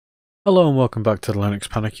Hello and welcome back to the Linux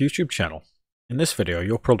Panic YouTube channel. In this video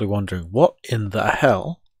you're probably wondering, what in the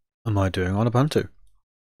hell am I doing on Ubuntu?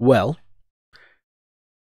 Well,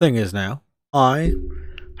 thing is now, I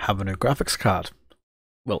have a new graphics card.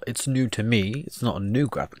 Well, it's new to me. It's not a new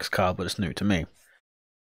graphics card, but it's new to me.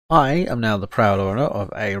 I am now the proud owner of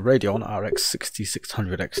a Radeon RX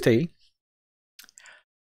 6600 XT,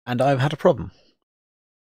 and I've had a problem.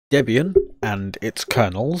 Debian and its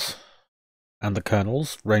kernels, and the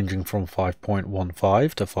kernels ranging from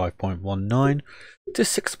 5.15 to 5.19 to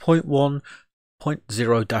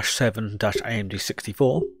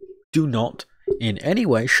 6.1.0-7-AMD64 do not in any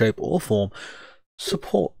way, shape or form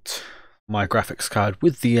support my graphics card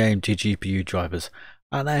with the AMD GPU drivers,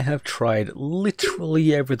 and I have tried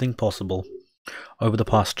literally everything possible over the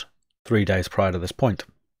past 3 days prior to this point,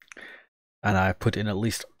 and I've put in at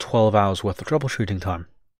least 12 hours worth of troubleshooting time.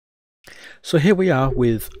 So here we are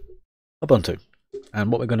with Ubuntu,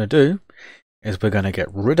 and what we're going to do is we're going to get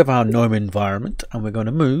rid of our GNOME environment and we're going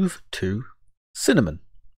to move to Cinnamon.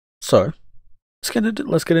 So let's get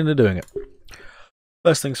into doing it.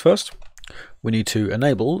 First things first, we need to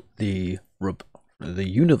enable the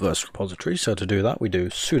universe repository. So to do that, we do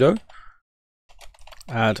sudo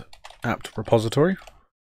add apt repository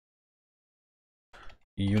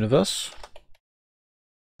universe,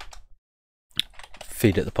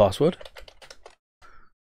 feed it the password,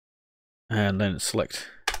 and then select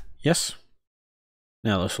yes.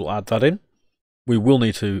 Now this will add that in. We will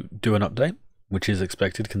need to do an update, which is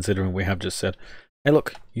expected considering we have just said, hey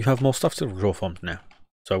look, you have more stuff to draw from now.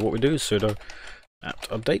 So what we do is sudo apt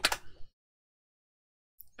update,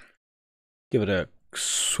 give it a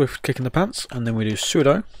swift kick in the pants, and then we do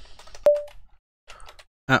sudo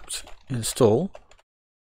apt install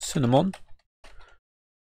Cinnamon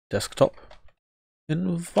desktop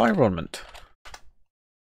environment.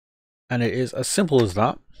 And it is as simple as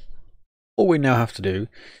that. All we now have to do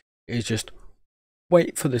is just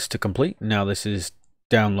wait for this to complete. Now this is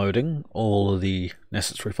downloading all of the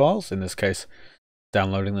necessary files, in this case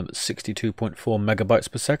downloading them at 62.4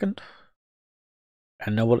 megabytes per second.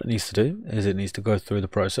 And now what it needs to do is it needs to go through the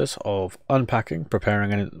process of unpacking, preparing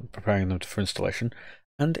them for installation,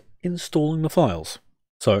 and installing the files.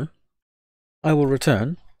 So I will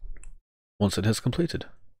return once it has completed.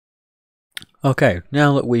 Okay,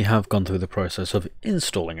 now that we have gone through the process of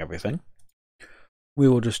installing everything, we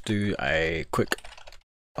will just do a quick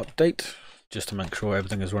update just to make sure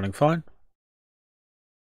everything is running fine.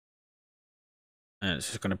 And it's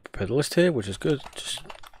just going to prepare the list here, which is good. Just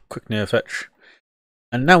quick near fetch.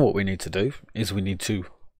 And now what we need to do is we need to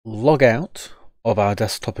log out of our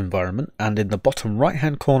desktop environment, and in the bottom right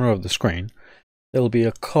hand corner of the screen there will be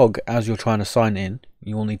a cog as you're trying to sign in.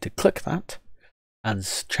 You will need to click that and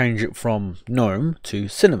change it from GNOME to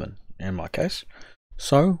Cinnamon in my case.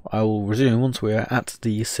 So I will resume once we are at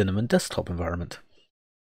the Cinnamon desktop environment.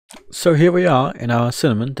 So here we are in our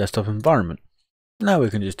Cinnamon desktop environment. Now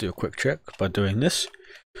we can just do a quick check by doing this,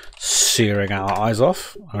 searing our eyes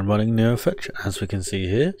off and running NeoFetch, as we can see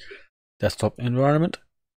here, desktop environment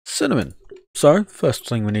Cinnamon. So first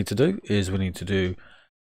thing we need to do is we need to do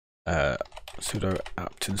sudo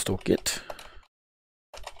apt install git.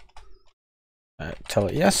 Tell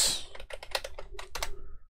it yes.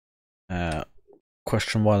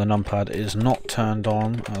 Question why the numpad is not turned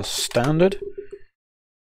on as standard,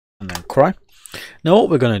 and then cry. Now what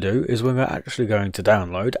we're going to do is we're actually going to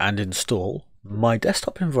download and install my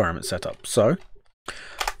desktop environment setup. So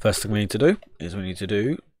first thing we need to do is we need to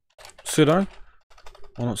do sudo,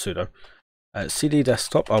 well not sudo, cd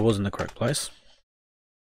desktop, I was in the correct place,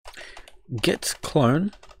 git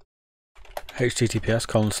clone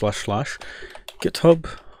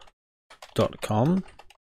https://github.com,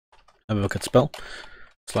 have a look at spell,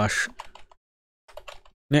 /Nick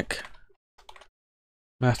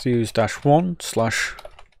Matthews-1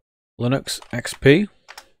 /LinuxXP,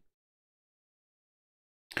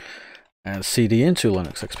 and cd into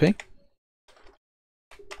LinuxXP,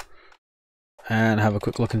 and have a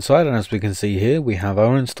quick look inside. And as we can see here, we have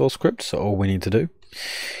our install script. So all we need to do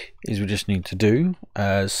is we just need to do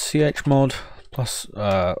chmod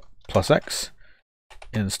 +x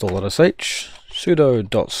install.sh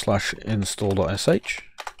sudo./install.sh,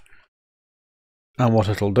 and what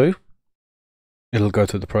it'll do, it'll go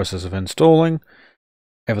through the process of installing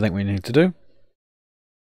everything we need to do,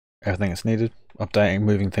 everything that's needed, updating,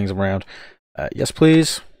 moving things around. Yes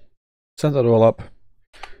please, set that all up,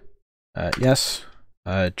 yes,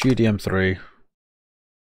 GDM3.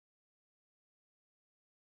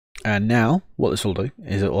 And now what this will do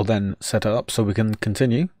is it will then set it up so we can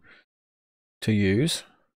continue to use,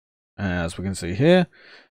 as we can see here,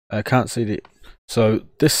 can't see the So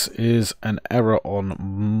this is an error on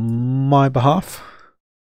my behalf.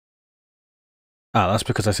 That's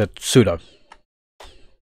because I said sudo.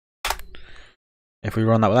 If we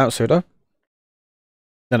run that without sudo,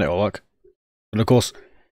 then it'll work. And of course,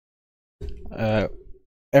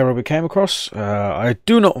 error we came across. I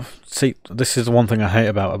do not see. This is the one thing I hate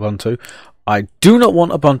about Ubuntu. I do not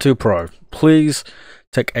want Ubuntu Pro. Please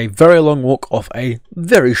take a very long walk off a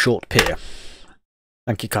very short pier.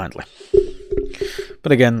 Thank you kindly.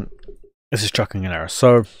 But again, this is chucking an error.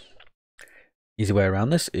 So, easy way around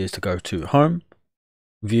this is to go to Home,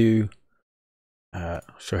 View,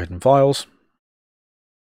 Show Hidden Files.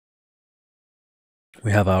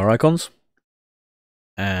 We have our icons,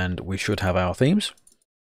 and we should have our themes.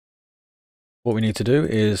 What we need to do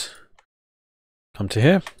is come to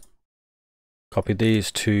here, copy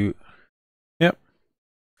these to, yep,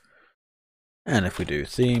 and if we do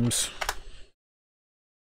themes,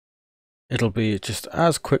 it'll be just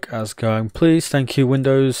as quick as going, please, thank you,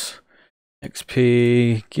 Windows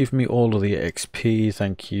XP, give me all of the XP,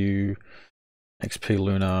 thank you, XP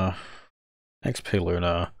Luna,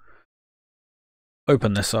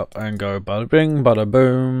 open this up and go bada bing, bada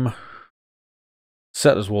boom,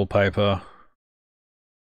 set as wallpaper.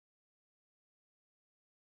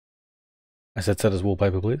 I said set as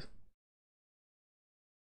wallpaper, please.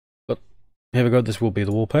 But here we go, this will be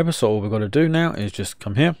the wallpaper, so all we've got to do now is just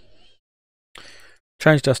come here,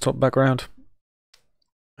 change desktop background,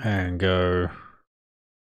 and go.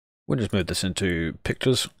 We'll just move this into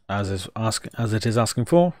pictures as it is asking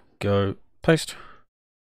for. Go paste,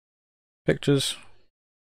 pictures.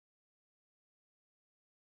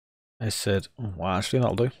 I said, well, actually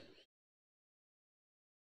that'll do.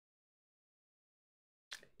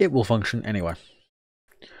 It will function anyway.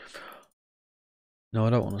 No, I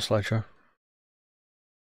don't want a slideshow.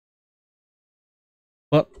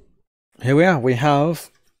 But here we are. We have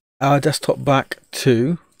our desktop back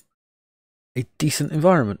to a decent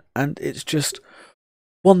environment, and it's just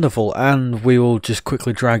wonderful. And we will just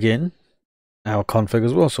quickly drag in our config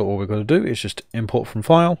as well. So all we've got to do is just import from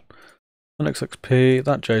file, WindowsXP,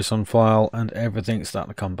 that JSON file, and everything's starting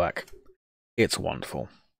to come back. It's wonderful.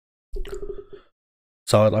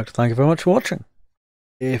 So I'd like to thank you very much for watching.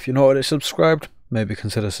 If you're not already subscribed, maybe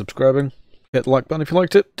consider subscribing. Hit the like button if you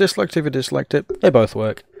liked it, disliked if you disliked it. They both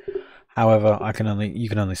work. However, you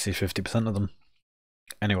can only see 50% of them.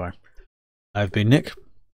 Anyway, I've been Nick.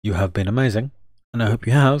 You have been amazing, and I hope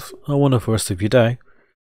you have a wonderful rest of your day.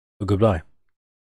 Goodbye.